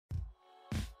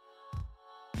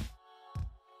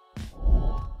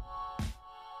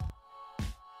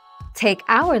Take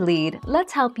our lead,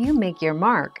 let's help you make your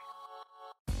mark.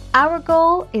 Our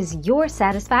goal is your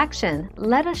satisfaction.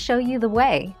 Let us show you the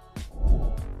way.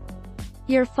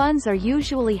 Your funds are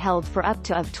usually held for up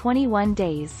to 21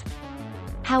 days.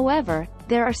 However,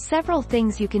 there are several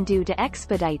things you can do to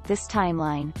expedite this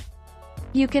timeline.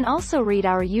 You can also read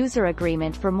our user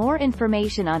agreement for more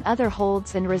information on other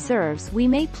holds and reserves we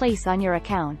may place on your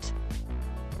account.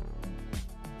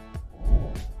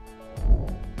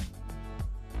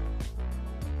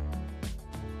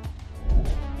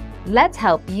 Let's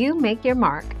help you make your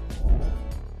mark.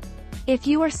 If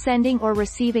you are sending or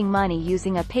receiving money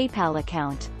using a PayPal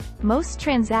account, most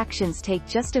transactions take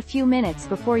just a few minutes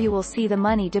before you will see the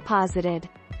money deposited.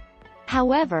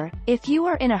 However, if you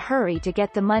are in a hurry to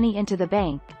get the money into the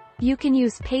bank, you can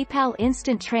use PayPal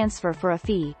Instant Transfer for a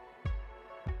fee.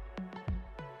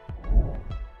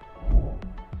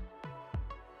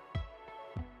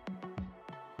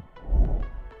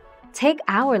 Take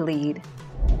our lead.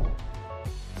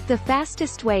 The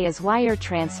fastest way is wire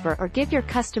transfer or give your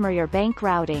customer your bank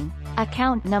routing,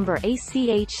 account number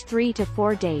ACH 3 to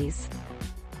 4 days.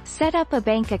 Set up a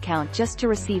bank account just to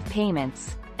receive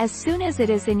payments. As soon as it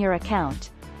is in your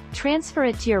account, transfer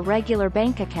it to your regular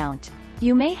bank account.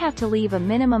 You may have to leave a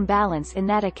minimum balance in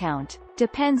that account,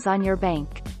 depends on your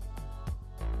bank.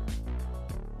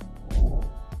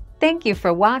 Thank you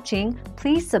for watching.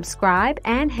 Please subscribe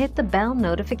and hit the bell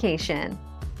notification.